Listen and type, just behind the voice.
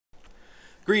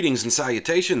Greetings and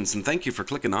salutations, and thank you for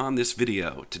clicking on this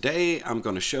video. Today I'm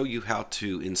going to show you how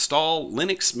to install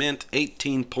Linux Mint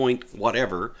 18 point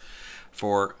whatever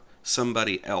for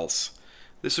somebody else.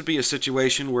 This would be a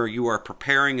situation where you are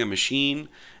preparing a machine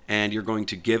and you're going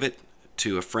to give it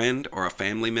to a friend or a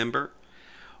family member,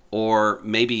 or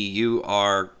maybe you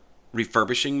are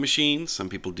refurbishing machines. Some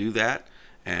people do that,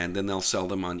 and then they'll sell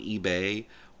them on eBay,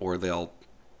 or they'll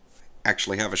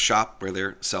actually have a shop where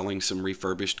they're selling some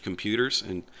refurbished computers.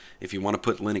 And if you want to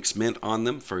put Linux Mint on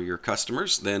them for your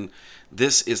customers, then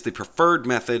this is the preferred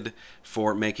method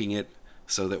for making it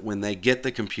so that when they get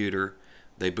the computer,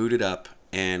 they boot it up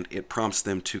and it prompts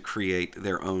them to create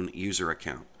their own user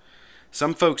account.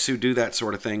 Some folks who do that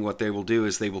sort of thing, what they will do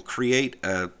is they will create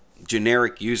a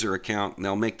generic user account, and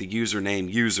they'll make the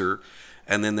username user,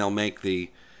 and then they'll make the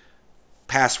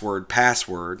password,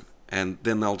 and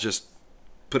then they'll just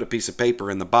put a piece of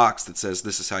paper in the box that says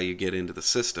this is how you get into the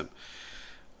system.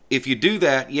 If you do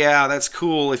that, yeah, that's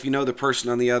cool if you know the person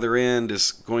on the other end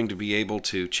is going to be able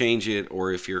to change it,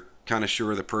 or if you're kind of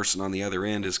sure the person on the other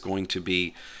end is going to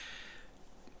be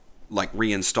like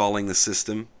reinstalling the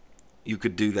system, you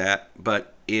could do that.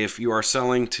 But if you are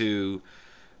selling to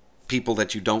people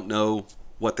that you don't know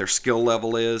what their skill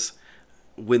level is,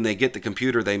 when they get the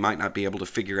computer, they might not be able to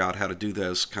figure out how to do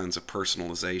those kinds of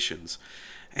personalizations.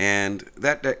 And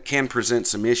that can present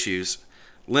some issues.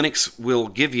 Linux will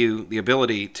give you the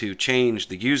ability to change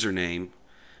the username,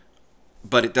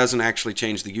 but it doesn't actually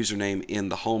change the username in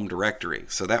the home directory.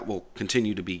 So that will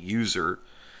continue to be user,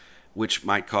 which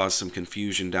might cause some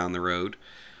confusion down the road.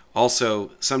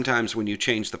 Also, sometimes when you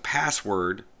change the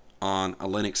password on a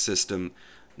Linux system,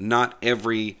 not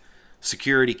every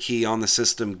security key on the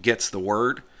system gets the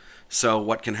word. So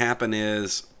what can happen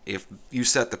is, if you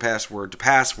set the password to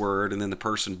password and then the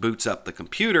person boots up the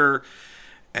computer,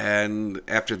 and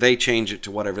after they change it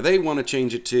to whatever they want to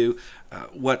change it to,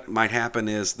 what might happen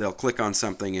is they'll click on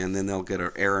something and then they'll get an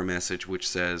error message which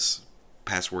says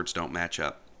passwords don't match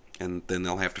up, and then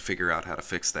they'll have to figure out how to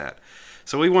fix that.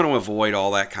 So we want to avoid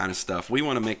all that kind of stuff. We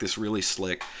want to make this really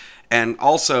slick. And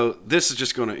also, this is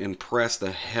just going to impress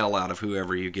the hell out of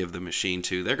whoever you give the machine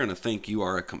to. They're going to think you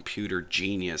are a computer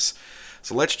genius.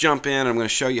 So let's jump in. I'm going to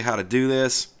show you how to do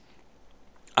this.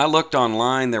 I looked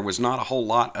online. There was not a whole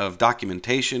lot of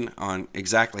documentation on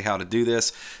exactly how to do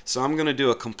this. So I'm going to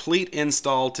do a complete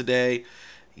install today.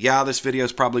 Yeah, this video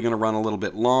is probably going to run a little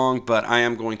bit long, but I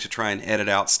am going to try and edit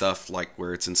out stuff like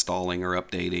where it's installing or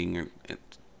updating.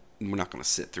 We're not going to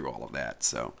sit through all of that.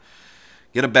 So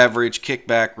get a beverage, kick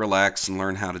back, relax, and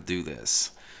learn how to do this.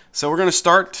 So we're going to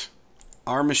start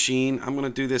our machine. I'm going to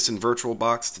do this in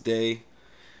VirtualBox today.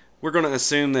 We're going to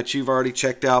assume that you've already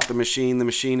checked out the machine. The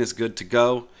machine is good to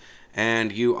go,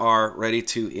 and you are ready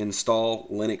to install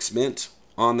Linux Mint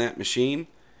on that machine.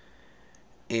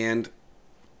 And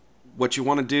what you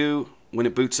want to do when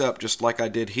it boots up, just like I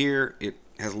did here, it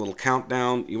has a little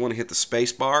countdown. You want to hit the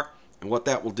space bar, and what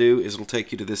that will do is it'll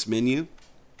take you to this menu.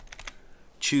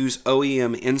 Choose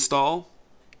OEM install,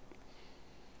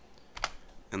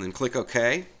 and then click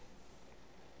OK.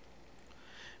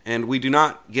 And we do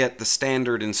not get the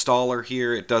standard installer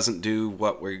here. It doesn't do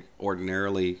what we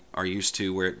ordinarily are used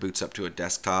to, where it boots up to a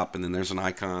desktop and then there's an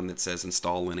icon that says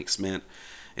install Linux Mint.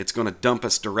 It's going to dump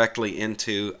us directly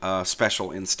into a special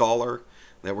installer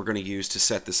that we're going to use to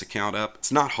set this account up.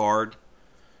 It's not hard.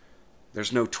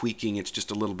 There's no tweaking. It's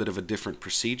just a little bit of a different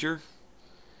procedure.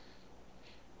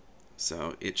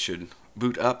 So it should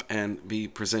boot up and be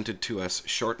presented to us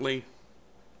shortly.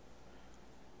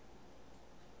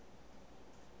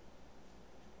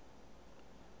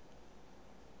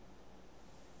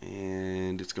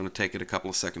 And it's going to take it a couple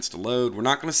of seconds to load. We're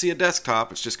not going to see a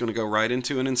desktop. It's just going to go right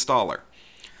into an installer.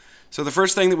 So the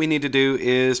first thing that we need to do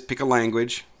is pick a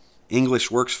language. English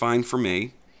works fine for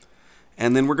me.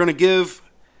 And then we're going to give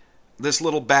this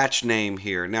little batch name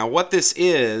here. Now what this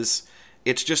is,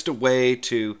 it's just a way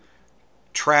to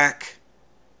track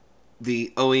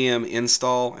the OEM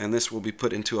install, and this will be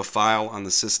put into a file on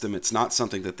the system. It's not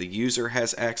something that the user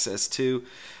has access to,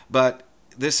 but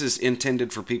this is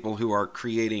intended for people who are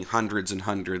creating hundreds and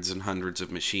hundreds and hundreds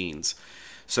of machines.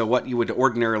 So what you would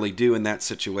ordinarily do in that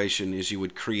situation is you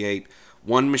would create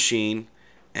one machine,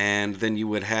 and then you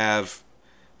would have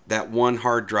that one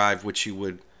hard drive which you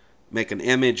would make an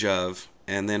image of,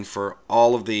 and then for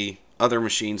all of the other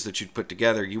machines that you'd put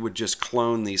together, you would just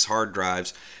clone these hard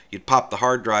drives. You'd pop the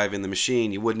hard drive in the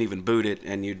machine, you wouldn't even boot it,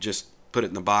 and you'd just put it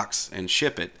in the box and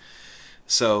ship it.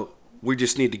 So we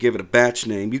just need to give it a batch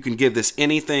name. You can give this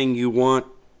anything you want.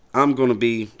 I'm going to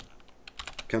be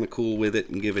kind of cool with it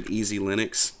and give it Easy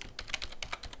Linux.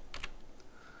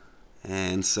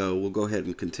 And so we'll go ahead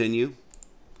and continue.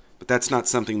 but that's not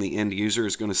something the end user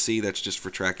is going to see. That's just for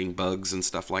tracking bugs and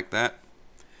stuff like that.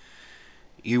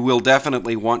 You will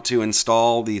definitely want to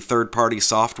install the third-party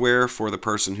software for the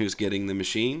person who's getting the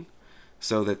machine,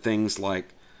 so that things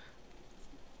like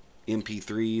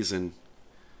MP3s and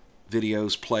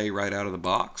videos play right out of the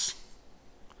box.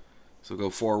 So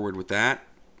go forward with that.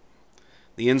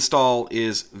 The install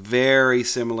is very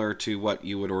similar to what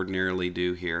you would ordinarily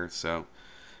do here. So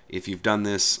if you've done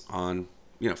this on,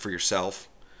 for yourself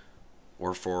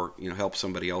or for, help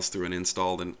somebody else through an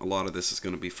install, then a lot of this is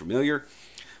going to be familiar.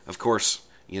 Of course,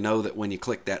 you know that when you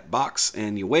click that box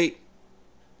and you wait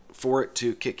for it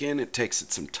to kick in, it takes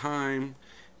it some time.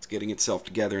 It's getting itself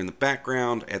together in the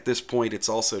background. At this point, it's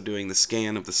also doing the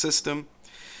scan of the system.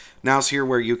 Now's here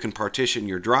where you can partition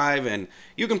your drive, and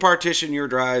you can partition your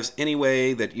drives any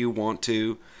way that you want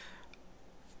to.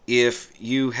 If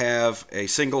you have a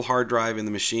single hard drive in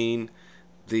the machine,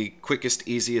 the quickest,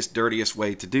 easiest, dirtiest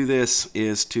way to do this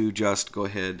is to just go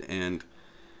ahead and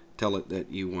tell it that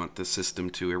you want the system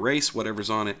to erase whatever's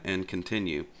on it and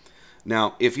continue.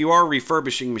 Now, if you are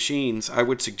refurbishing machines, I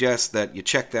would suggest that you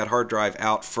check that hard drive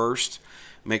out first.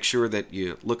 Make sure that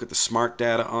you look at the smart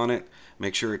data on it.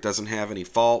 Make sure it doesn't have any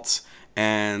faults.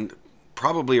 And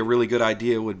probably a really good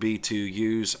idea would be to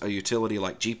use a utility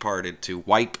like gparted to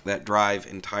wipe that drive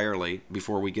entirely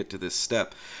before we get to this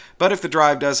step. But if the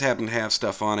drive does happen to have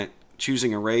stuff on it,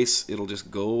 choosing erase, it'll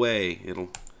just go away. It'll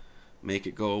make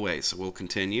it go away. So we'll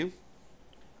continue.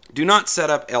 Do not set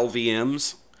up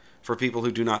LVMs for people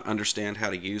who do not understand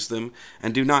how to use them,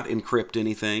 and do not encrypt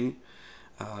anything.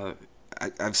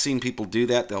 I've seen people do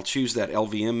that. They'll choose that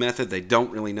LVM method. They don't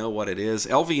really know what it is.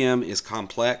 LVM is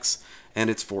complex,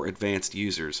 and it's for advanced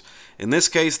users. In this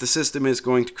case, the system is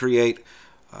going to create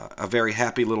a very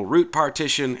happy little root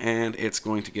partition, and it's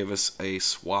going to give us a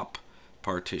swap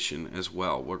partition as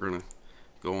well. We're going to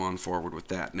go on forward with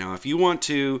that. Now, if you want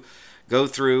to go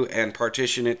through and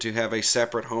partition it to have a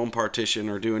separate home partition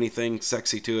or do anything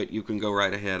sexy to it, you can go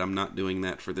right ahead. I'm not doing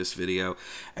that for this video.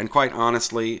 And quite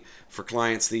honestly, for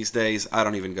clients these days, I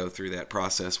don't even go through that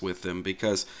process with them,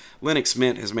 because Linux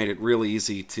Mint has made it really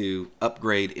easy to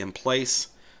upgrade in place.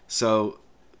 So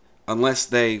unless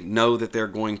they know that they're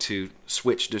going to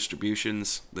switch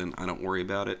distributions, then I don't worry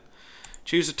about it.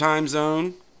 Choose a time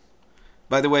zone.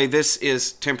 By the way, this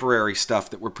is temporary stuff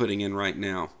that we're putting in right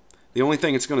now. The only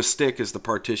thing it's going to stick is the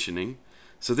partitioning.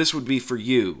 So this would be for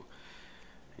you,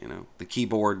 the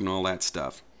keyboard and all that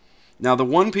stuff. Now, the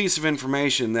one piece of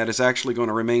information that is actually going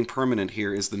to remain permanent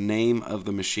here is the name of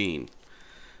the machine.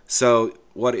 So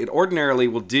what it ordinarily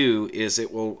will do is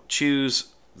it will choose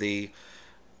the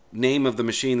name of the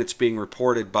machine that's being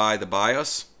reported by the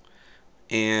BIOS.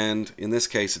 And in this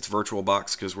case, it's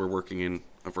VirtualBox because we're working in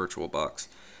a VirtualBox.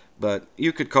 But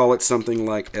you could call it something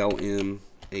like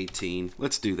LM18.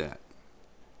 Let's do that.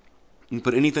 You can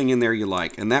put anything in there you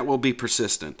like, and that will be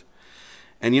persistent.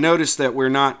 And you notice that we're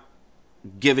not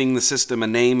giving the system a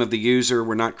name of the user.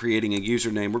 We're not creating a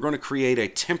username. We're going to create a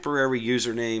temporary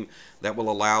username that will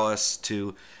allow us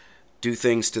to do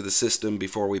things to the system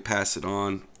before we pass it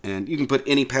on. And you can put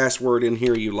any password in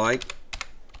here you like.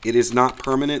 It is not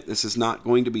permanent. This is not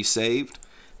going to be saved.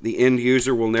 The end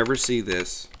user will never see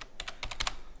this.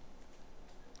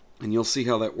 And you'll see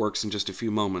how that works in just a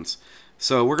few moments.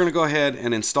 So we're going to go ahead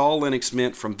and install Linux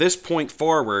Mint. From this point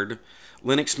forward,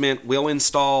 Linux Mint will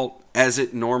install as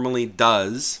it normally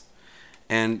does,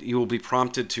 and you will be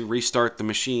prompted to restart the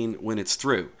machine when it's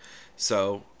through.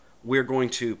 So we're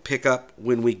going to pick up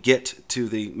when we get to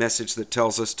the message that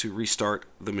tells us to restart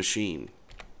the machine.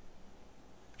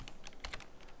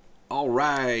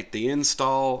 Alright, the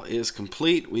install is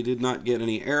complete. We did not get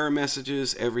any error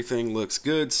messages. Everything looks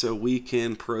good, so we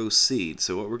can proceed.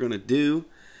 So what we're going to do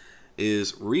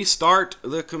is restart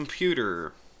the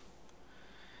computer.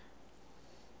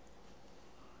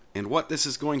 And what this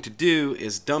is going to do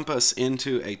is dump us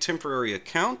into a temporary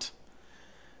account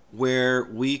where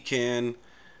we can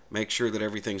make sure that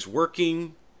everything's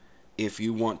working. If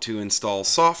you want to install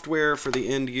software for the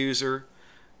end user,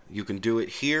 you can do it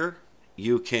here.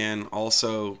 You can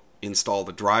also install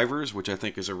the drivers, which I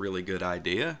think is a really good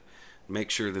idea. Make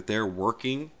sure that they're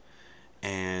working,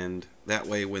 and that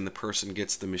way when the person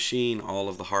gets the machine, all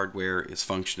of the hardware is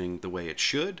functioning the way it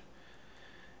should,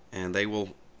 and they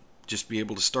will just be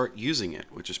able to start using it,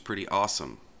 which is pretty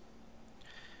awesome.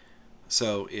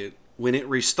 So when it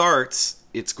restarts,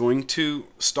 it's going to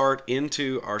start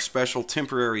into our special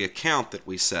temporary account that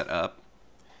we set up,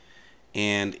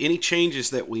 and any changes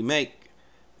that we make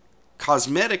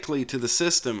cosmetically to the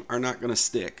system are not going to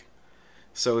stick.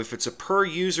 So if it's a per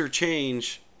user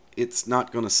change, it's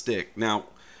not going to stick. Now,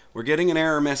 We're getting an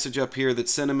error message up here that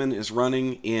Cinnamon is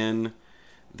running in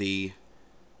the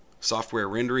software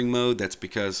rendering mode. That's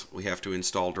because we have to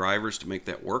install drivers to make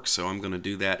that work, so I'm going to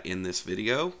do that in this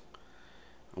video.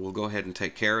 We'll go ahead and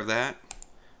take care of that.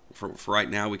 For right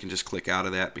now, we can just click out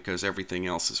of that because everything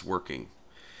else is working.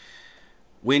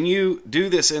 When you do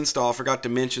this install, I forgot to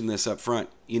mention this up front,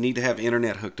 you need to have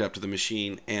internet hooked up to the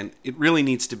machine, and it really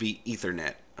needs to be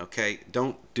Ethernet, okay?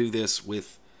 Don't do this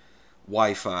with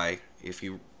Wi-Fi. If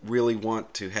you really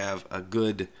want to have a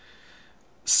good,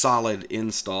 solid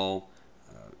install,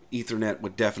 Ethernet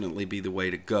would definitely be the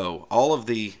way to go. All of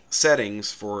the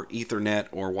settings for Ethernet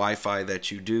or Wi-Fi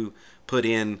that you do put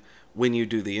in when you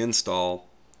do the install,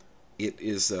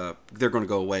 they're going to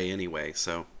go away anyway,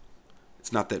 so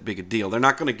it's not that big a deal. They're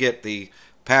not going to get the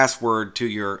password to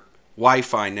your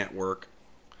Wi-Fi network.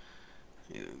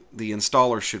 The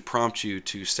installer should prompt you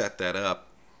to set that up.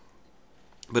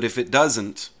 But if it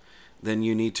doesn't, then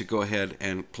you need to go ahead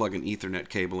and plug an Ethernet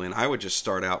cable in. I would just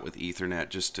start out with Ethernet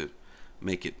just to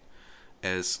make it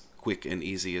as quick and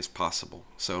easy as possible.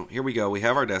 So here we go. We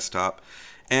have our desktop.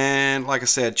 And like I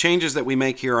said, changes that we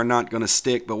make here are not going to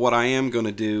stick, but what I am going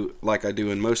to do, like I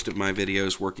do in most of my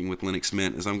videos working with Linux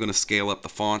Mint, is I'm going to scale up the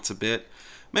fonts a bit.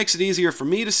 Makes it easier for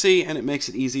me to see, and it makes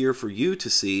it easier for you to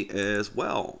see as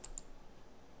well.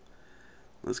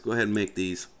 Let's go ahead and make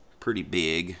these pretty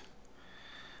big,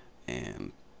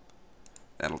 and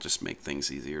that'll just make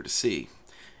things easier to see.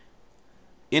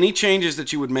 Any changes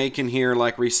that you would make in here,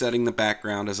 like resetting the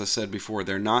background, as I said before,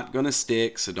 they're not going to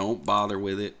stick, so don't bother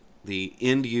with it. The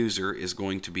end user is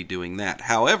going to be doing that.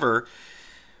 However,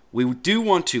 we do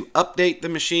want to update the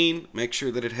machine, make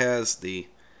sure that it has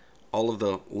all of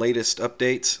the latest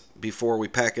updates before we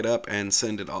pack it up and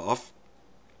send it off.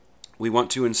 We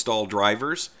want to install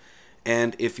drivers,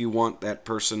 and if you want that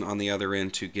person on the other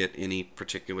end to get any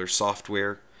particular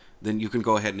software, then you can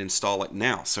go ahead and install it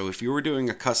now. So if you were doing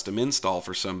a custom install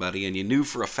for somebody and you knew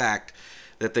for a fact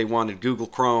that they wanted Google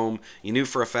Chrome, you knew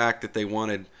for a fact that they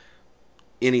wanted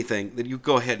anything, then you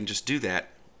go ahead and just do that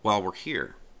while we're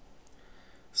here.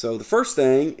 So the first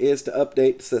thing is to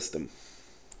update the system.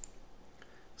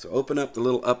 So open up the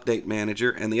little update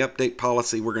manager, and the update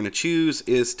policy we're going to choose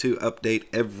is to update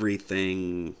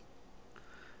everything.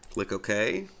 Click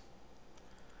OK.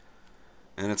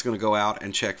 And it's going to go out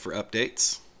and check for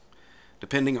updates.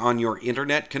 Depending on your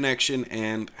internet connection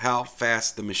and how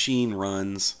fast the machine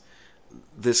runs,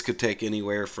 this could take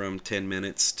anywhere from 10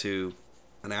 minutes to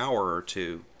an hour or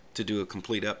two to do a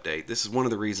complete update. This is one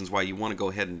of the reasons why you want to go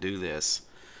ahead and do this,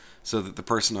 so that the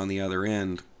person on the other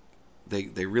end,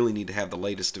 they really need to have the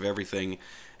latest of everything,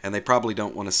 and they probably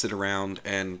don't want to sit around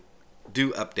and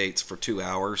do updates for 2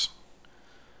 hours.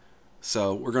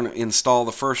 So we're going to install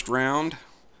the first round,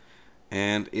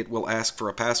 and it will ask for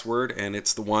a password, and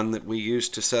it's the one that we use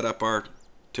to set up our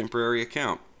temporary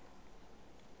account.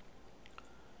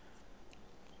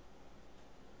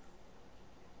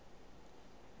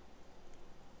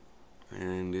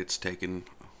 And it's taken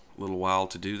a little while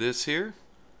to do this here.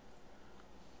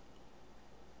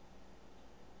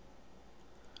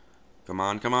 Come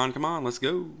on, come on, come on, let's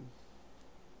go.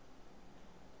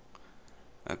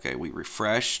 Okay, we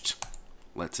refreshed.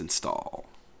 Let's install.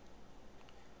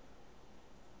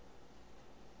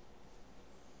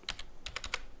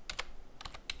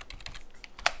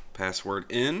 Password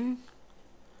in.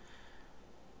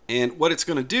 And what it's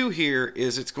going to do here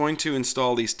is it's going to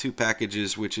install these two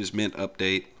packages, which is Mint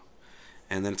Update,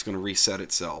 and then it's going to reset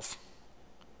itself.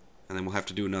 And then we'll have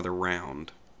to do another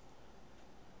round.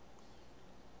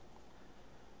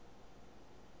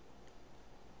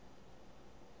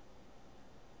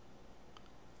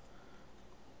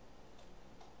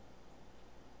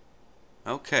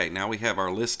 Okay, now we have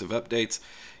our list of updates.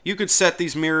 You could set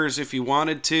these mirrors if you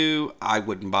wanted to. I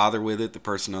wouldn't bother with it. The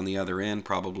person on the other end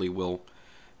probably will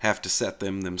have to set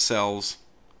them themselves.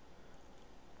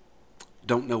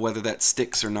 Don't know whether that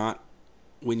sticks or not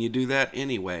when you do that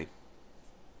anyway.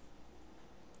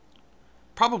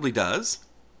 Probably does,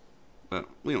 but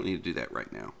we don't need to do that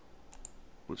right now.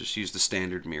 We'll just use the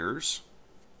standard mirrors.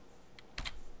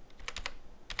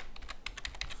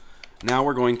 Now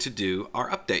we're going to do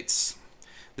our updates.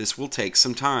 This will take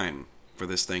some time for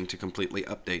this thing to completely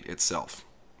update itself.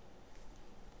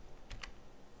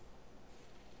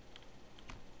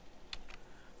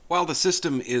 While the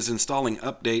system is installing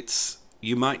updates,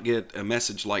 you might get a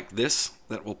message like this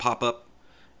that will pop up,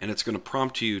 and it's going to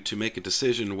prompt you to make a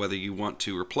decision whether you want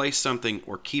to replace something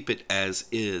or keep it as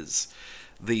is.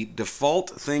 The default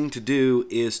thing to do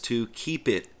is to keep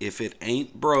it. If it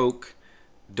ain't broke,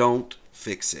 don't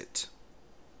fix it.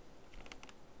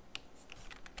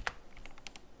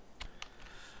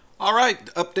 All right,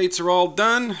 updates are all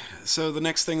done. So the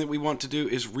next thing that we want to do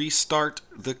is restart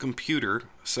the computer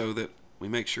so that we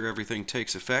make sure everything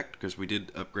takes effect, because we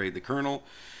did upgrade the kernel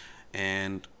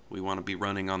and we want to be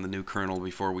running on the new kernel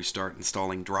before we start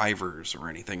installing drivers or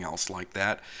anything else like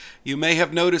that. You may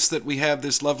have noticed that we have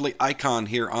this lovely icon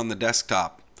here on the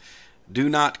desktop. Do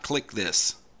not click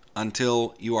this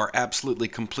until you are absolutely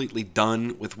completely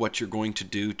done with what you're going to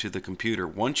do to the computer.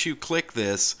 Once you click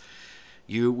this,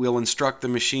 you will instruct the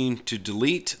machine to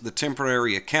delete the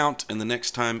temporary account, and the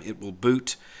next time it will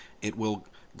boot, it will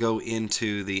go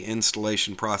into the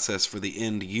installation process for the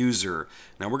end user.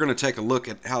 Now we're going to take a look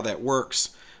at how that works,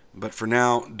 but for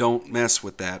now don't mess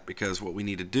with that, because what we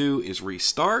need to do is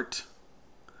restart,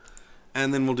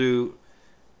 and then we'll do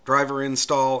driver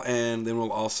install, and then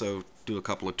we'll also do a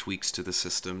couple of tweaks to the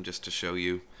system just to show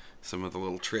you some of the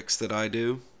little tricks that I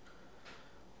do.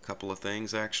 A couple of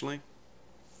things actually.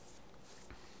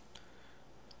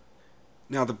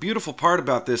 Now the beautiful part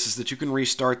about this is that you can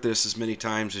restart this as many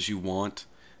times as you want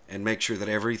and make sure that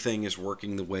everything is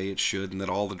working the way it should and that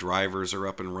all the drivers are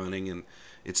up and running and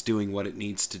it's doing what it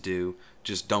needs to do.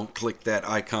 Just don't click that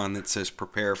icon that says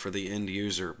prepare for the end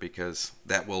user, because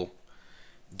that will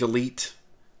delete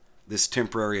this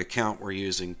temporary account we're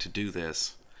using to do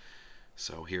this.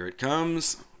 So here it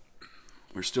comes.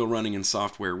 We're still running in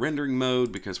software rendering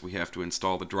mode because we have to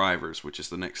install the drivers, which is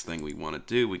the next thing we want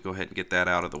to do. We go ahead and get that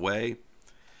out of the way.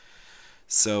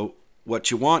 So what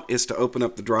you want is to open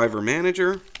up the driver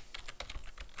manager,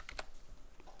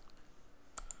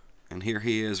 and here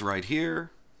he is right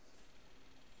here.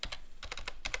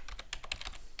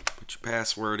 Put your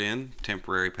password in,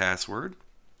 temporary password.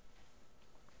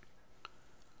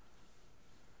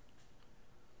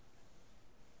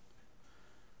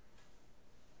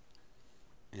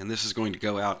 And this is going to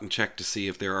go out and check to see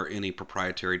if there are any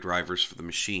proprietary drivers for the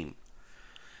machine.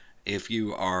 If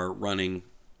you are running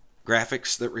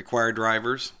graphics that require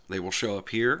drivers, they will show up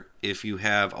here. If you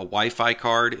have a Wi-Fi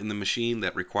card in the machine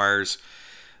that requires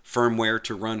firmware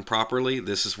to run properly,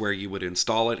 this is where you would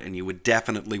install it, and you would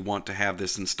definitely want to have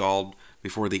this installed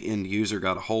before the end user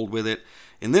got a hold with it.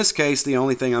 In this case, the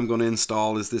only thing I'm going to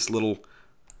install is this little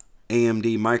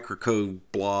AMD microcode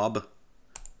blob,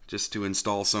 just to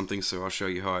install something, so I'll show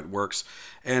you how it works.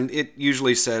 And it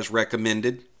usually says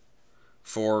recommended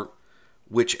for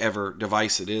whichever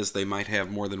device it is. They might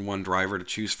have more than one driver to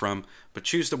choose from, but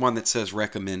choose the one that says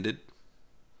recommended.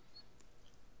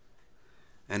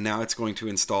 And now it's going to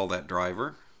install that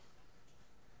driver.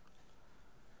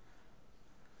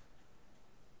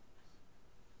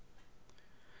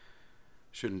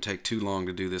 Shouldn't take too long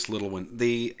to do this little one.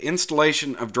 The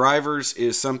installation of drivers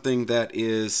is something that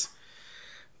is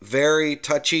very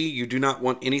touchy. You do not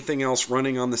want anything else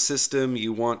running on the system.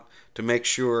 You want to make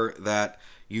sure that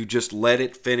you just let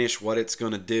it finish what it's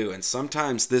going to do. And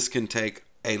sometimes this can take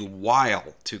a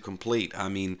while to complete. I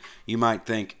mean, you might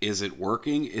think, is it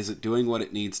working? Is it doing what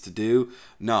it needs to do?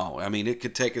 No. I mean, it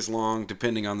could take as long,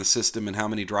 depending on the system and how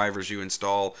many drivers you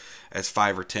install, as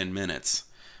 5 or 10 minutes.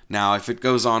 Now, if it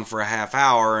goes on for a half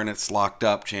hour and it's locked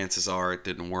up, chances are it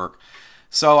didn't work.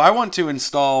 So I want to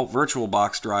install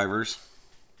VirtualBox drivers.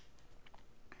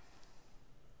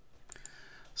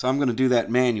 So I'm going to do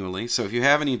that manually. So if you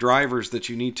have any drivers that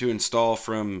you need to install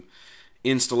from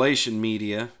installation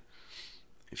media,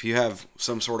 if you have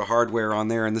some sort of hardware on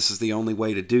there and this is the only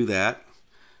way to do that,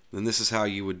 then this is how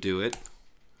you would do it.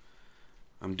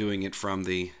 I'm doing it from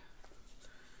the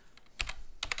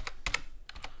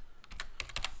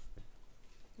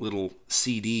little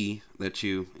CD that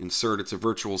you insert. It's a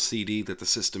virtual CD that the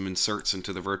system inserts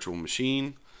into the virtual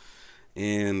machine.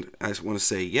 And I just want to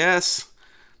say yes,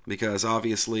 because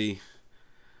obviously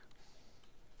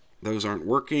those aren't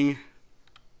working.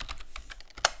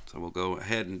 So we'll go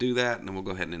ahead and do that, and then we'll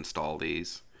go ahead and install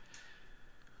these.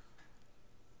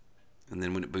 And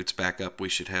then when it boots back up, we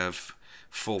should have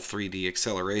full 3D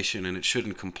acceleration, and it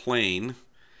shouldn't complain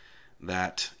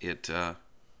that it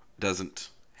doesn't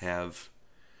have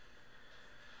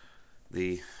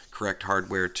the correct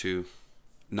hardware to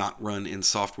not run in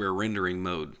software rendering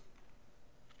mode.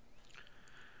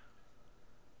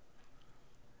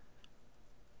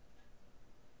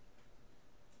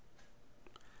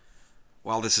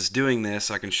 While this is doing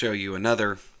this, I can show you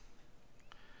another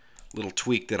little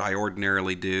tweak that I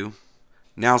ordinarily do.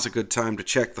 Now's a good time to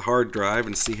check the hard drive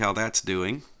and see how that's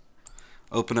doing.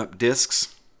 Open up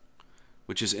disks,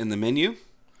 which is in the menu.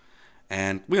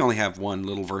 And we only have one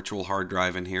little virtual hard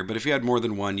drive in here, but if you had more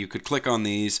than one, you could click on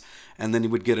these and then you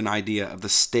would get an idea of the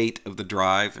state of the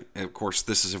drive. And of course,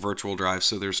 this is a virtual drive,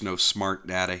 so there's no smart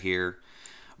data here.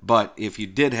 But if you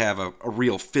did have a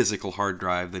real physical hard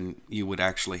drive, then you would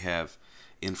actually have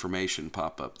information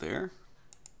pop up there.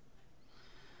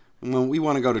 And when we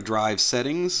want to go to drive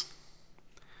settings,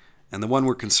 and the one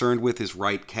we're concerned with is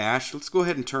write cache, let's go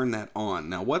ahead and turn that on.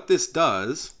 Now what this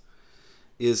does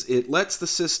is it lets the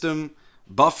system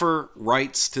buffer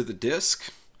writes to the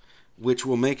disk, which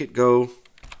will make it go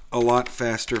a lot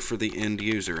faster for the end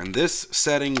user. And this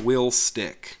setting will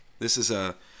stick. This is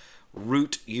a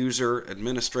root user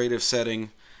administrative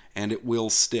setting, and it will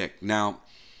stick. Now,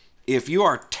 if you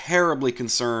are terribly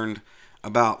concerned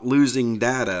about losing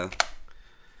data,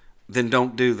 then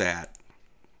don't do that.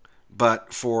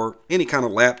 But for any kind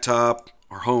of laptop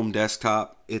or home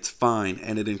desktop, it's fine,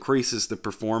 and it increases the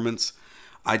performance.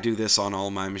 I do this on all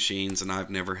my machines, and I've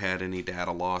never had any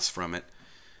data loss from it.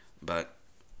 But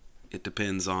it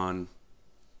depends on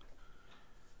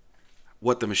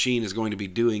what the machine is going to be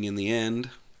doing in the end.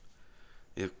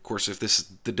 Of course, if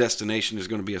the destination is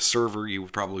going to be a server, you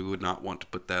probably would not want to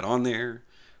put that on there,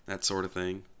 that sort of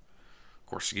thing. Of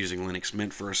course, using Linux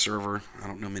Mint for a server, I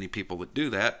don't know many people that do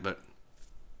that, but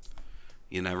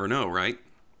you never know, right?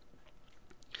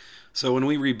 So when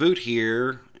we reboot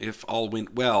here, if all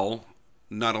went well,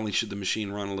 not only should the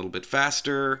machine run a little bit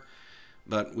faster,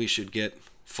 but we should get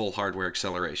full hardware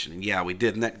acceleration. And yeah, we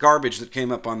did. And that garbage that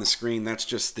came up on the screen, that's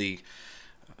just the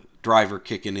driver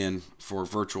kicking in for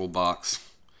VirtualBox.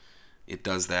 It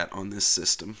does that on this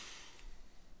system.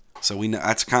 So we know,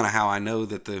 that's kind of how I know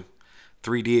that the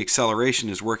 3D acceleration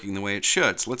is working the way it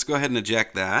should. So let's go ahead and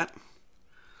eject that,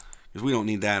 because we don't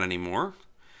need that anymore.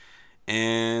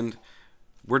 And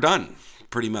we're done,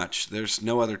 pretty much. There's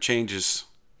no other changes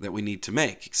that we need to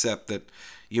make, except that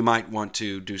you might want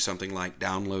to do something like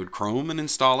download Chrome and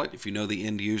install it. If you know the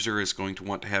end user is going to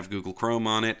want to have Google Chrome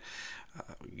on it,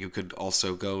 you could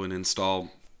also go and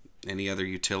install any other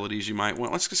utilities you might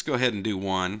want. Let's just go ahead and do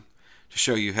one to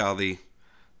show you how the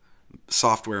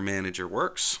software manager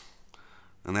works.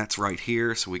 And that's right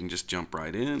here, so we can just jump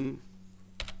right in.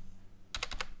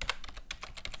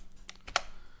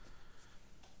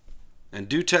 And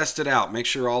do test it out. Make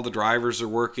sure all the drivers are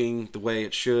working the way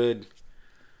it should,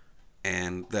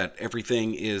 and that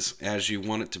everything is as you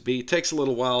want it to be. It takes a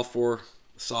little while for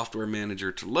the software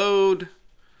manager to load.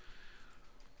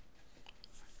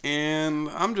 And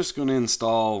I'm just going to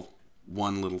install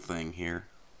one little thing here.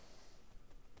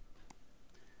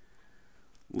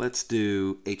 Let's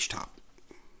do HTOP,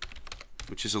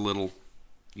 which is a little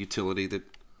utility that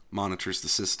monitors the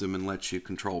system and lets you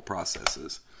control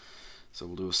processes. So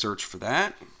we'll do a search for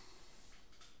that.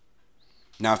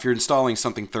 Now, if you're installing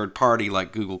something third-party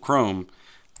like Google Chrome,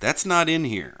 that's not in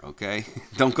here, okay?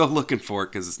 Don't go looking for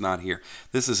it because it's not here.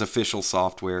 This is official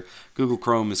software. Google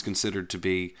Chrome is considered to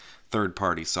be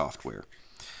third-party software.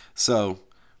 So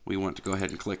we want to go ahead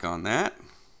and click on that.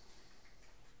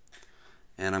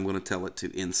 And I'm going to tell it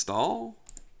to install.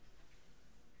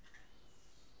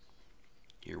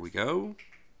 Here we go.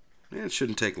 And it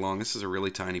shouldn't take long. This is a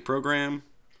really tiny program.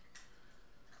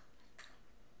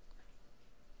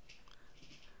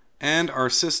 And our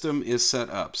system is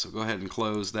set up. So go ahead and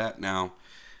close that now.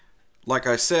 Like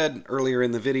I said earlier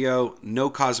in the video, no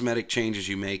cosmetic changes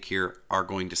you make here are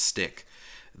going to stick.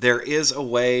 There is a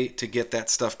way to get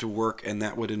that stuff to work, and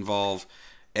that would involve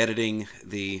editing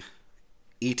the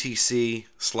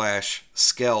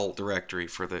etc/skel directory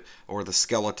or the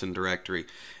skeleton directory.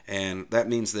 And that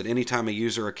means that anytime a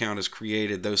user account is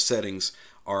created, those settings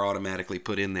are automatically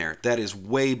put in there. That is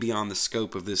way beyond the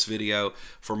scope of this video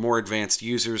for more advanced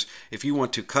users. If you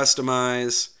want to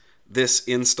customize this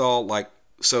install, like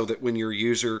so that when your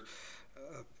user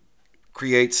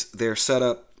creates their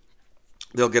setup,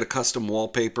 they'll get a custom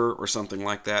wallpaper or something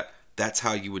like that, that's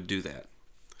how you would do that.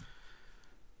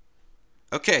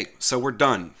 Okay, so we're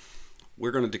done.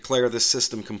 We're going to declare this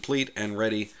system complete and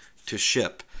ready to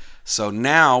ship. So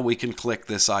now we can click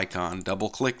this icon, double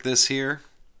click this here,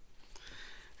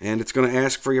 and it's going to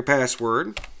ask for your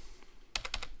password.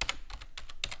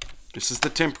 This is the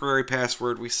temporary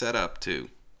password we set up to.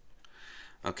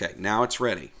 Okay, now it's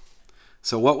ready.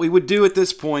 So what we would do at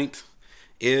this point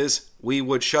is we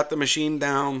would shut the machine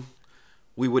down.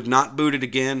 We would not boot it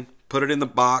again, put it in the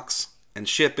box, and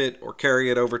ship it or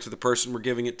carry it over to the person we're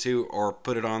giving it to, or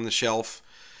put it on the shelf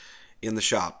in the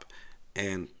shop.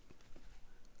 And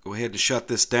go ahead and shut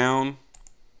this down.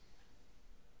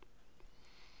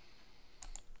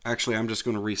 Actually, I'm just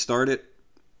going to restart it.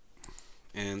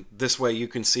 And this way you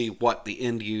can see what the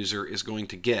end user is going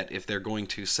to get if they're going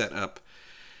to set up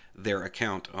their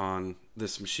account on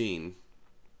this machine.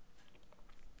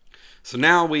 So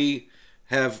now we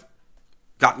have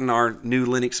gotten our new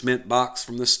Linux Mint box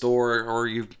from the store, or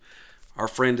our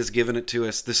friend has given it to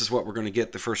us. This is what we're going to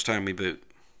get the first time we boot.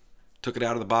 took it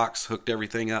out of the box, hooked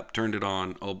everything up, turned it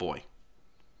on. Oh boy.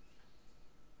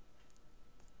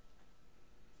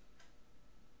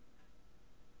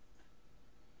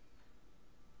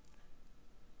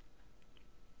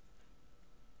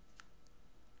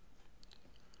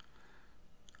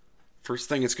 First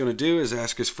thing it's going to do is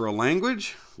ask us for a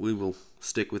language. We will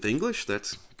stick with English.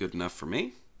 That's good enough for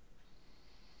me.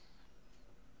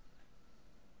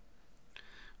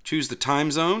 Choose the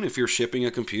time zone. If you're shipping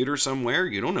a computer somewhere,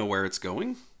 you don't know where it's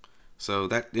going. So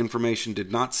that information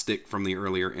did not stick from the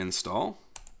earlier install.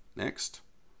 Next.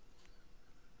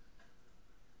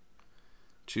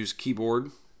 Choose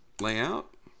keyboard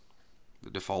layout.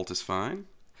 The default is fine.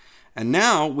 And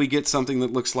now we get something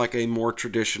that looks like a more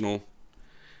traditional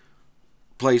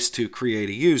place to create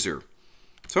a user.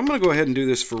 So I'm going to go ahead and do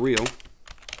this for real.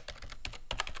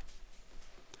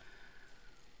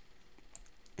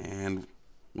 And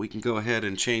we can go ahead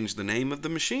and change the name of the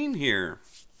machine here.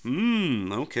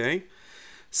 Okay.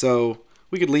 So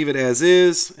we could leave it as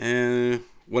is, and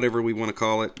whatever we want to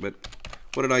call it. But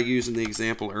what did I use in the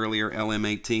example earlier?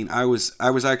 LM18. I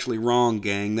was actually wrong,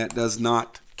 gang. That does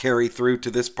not carry through to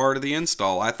this part of the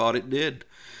install. I thought it did.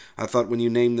 I thought when you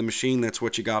name the machine, that's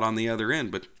what you got on the other end,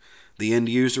 but the end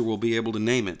user will be able to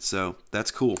name it, so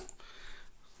that's cool.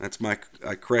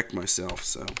 I correct myself,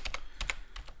 so.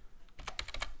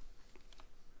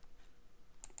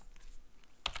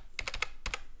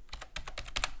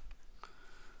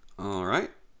 All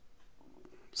right.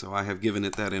 So I have given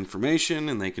it that information,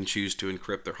 and they can choose to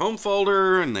encrypt their home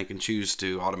folder, and they can choose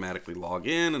to automatically log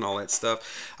in and all that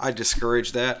stuff. I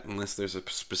discourage that unless there's a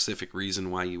specific reason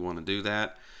why you want to do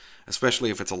that, especially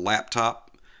if it's a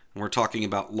laptop and we're talking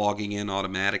about logging in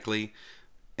automatically.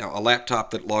 You know, a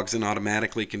laptop that logs in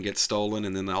automatically can get stolen,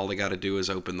 and then all they got to do is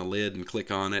open the lid and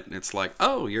click on it, and it's like,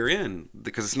 oh, you're in,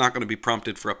 because it's not going to be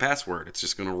prompted for a password. It's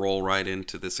just going to roll right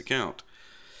into this account.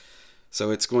 So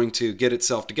it's going to get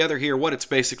itself together here. What it's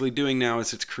basically doing now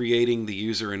is it's creating the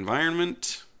user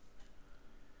environment.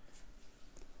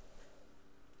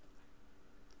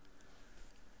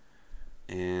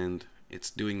 And it's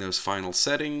doing those final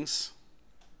settings.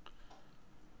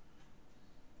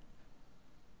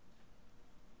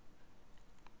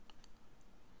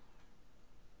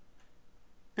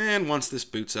 And once this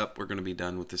boots up, we're going to be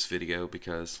done with this video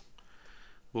because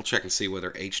we'll check and see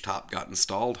whether HTOP got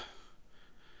installed.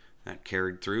 That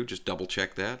carried through. Just double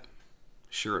check that.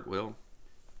 Sure it will.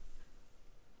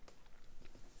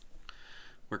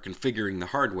 We're configuring the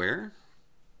hardware.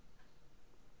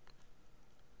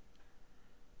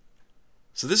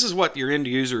 So this is what your end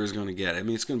user is going to get. I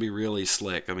mean, it's going to be really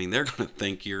slick. I mean, they're going to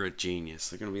think you're a genius.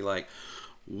 They're going to be like,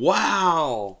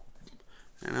 wow,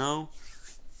 you know,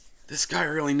 this guy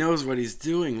really knows what he's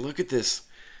doing. Look at this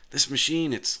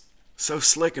machine. It's so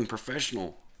slick and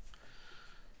professional.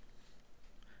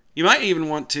 You might even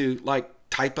want to like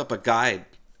type up a guide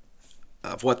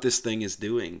of what this thing is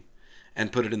doing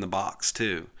and put it in the box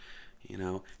too. You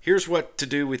know, here's what to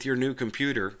do with your new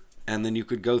computer, and then you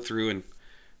could go through and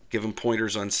give them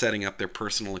pointers on setting up their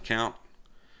personal account.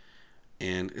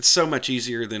 And it's so much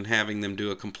easier than having them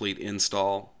do a complete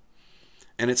install.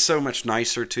 And it's so much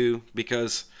nicer too,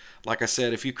 because like I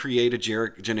said, if you create a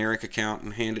generic account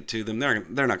and hand it to them,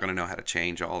 they're not going to know how to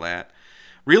change all that.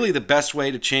 Really, the best way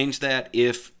to change that,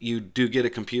 if you do get a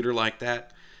computer like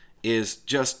that, is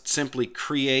just simply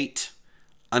create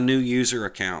a new user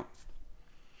account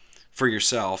for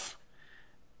yourself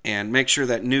and make sure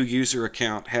that new user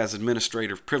account has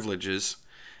administrative privileges,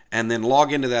 and then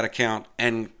log into that account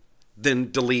and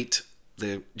then delete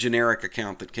the generic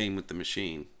account that came with the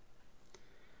machine.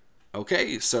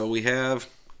 Okay, so we have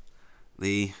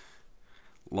the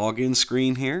login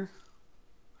screen here.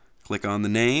 Click on the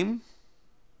name.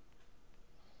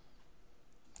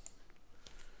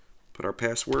 Put our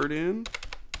password in.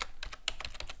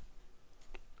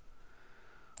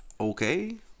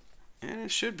 Okay. And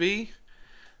it should be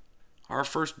our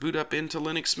first boot up into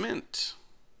Linux Mint.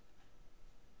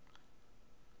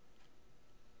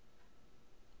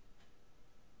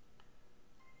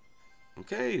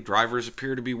 Okay, drivers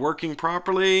appear to be working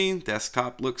properly.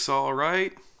 Desktop looks all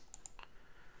right.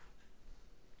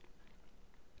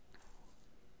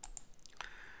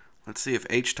 Let's see if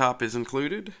HTOP is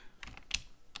included.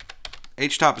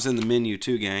 HTOP is in the menu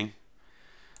too, gang,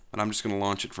 but I'm just going to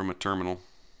launch it from a terminal.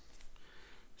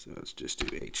 So let's just do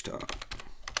HTOP.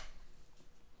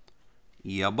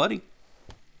 Yeah, buddy.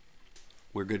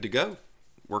 We're good to go.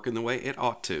 Working the way it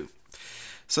ought to.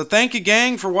 So thank you,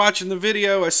 gang, for watching the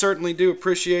video. I certainly do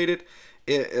appreciate it.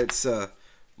 It's a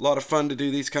lot of fun to do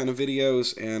these kind of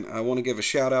videos, and I want to give a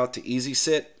shout out to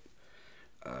EasySit.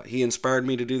 He inspired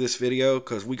me to do this video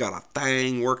because we got a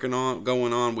thing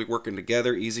going on. We're working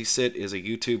together. EasySit is a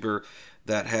YouTuber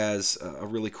that has a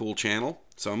really cool channel.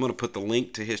 So I'm going to put the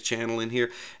link to his channel in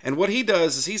here. And what he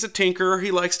does is he's a tinkerer.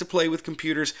 He likes to play with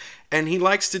computers, and he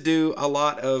likes to do a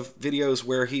lot of videos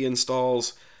where he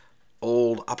installs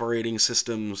old operating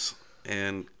systems,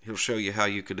 and he'll show you how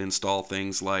you could install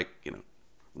things like,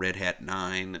 Red Hat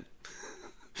 9 and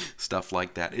stuff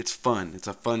like that. It's fun. It's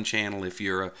a fun channel if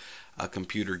you're a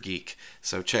computer geek.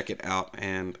 So check it out,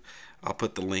 and I'll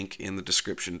put the link in the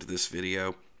description to this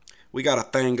video. We got a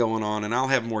thing going on, and I'll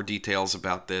have more details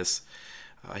about this.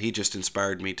 He just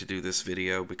inspired me to do this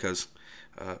video because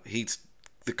he's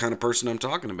the kind of person I'm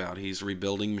talking about. He's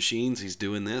rebuilding machines. He's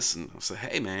doing this, and I said,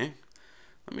 hey man,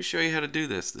 let me show you how to do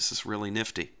this. This is really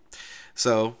nifty.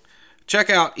 So check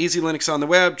out Easy Linux on the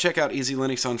web. Check out Easy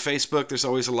Linux on Facebook. There's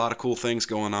always a lot of cool things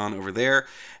going on over there.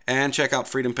 And check out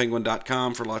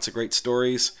freedompenguin.com for lots of great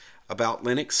stories about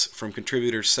Linux from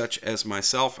contributors such as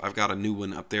myself. I've got a new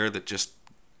one up there that just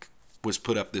was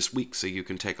put up this week, so you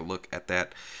can take a look at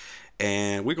that.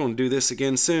 And we're going to do this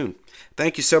again soon.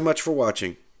 Thank you so much for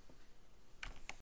watching.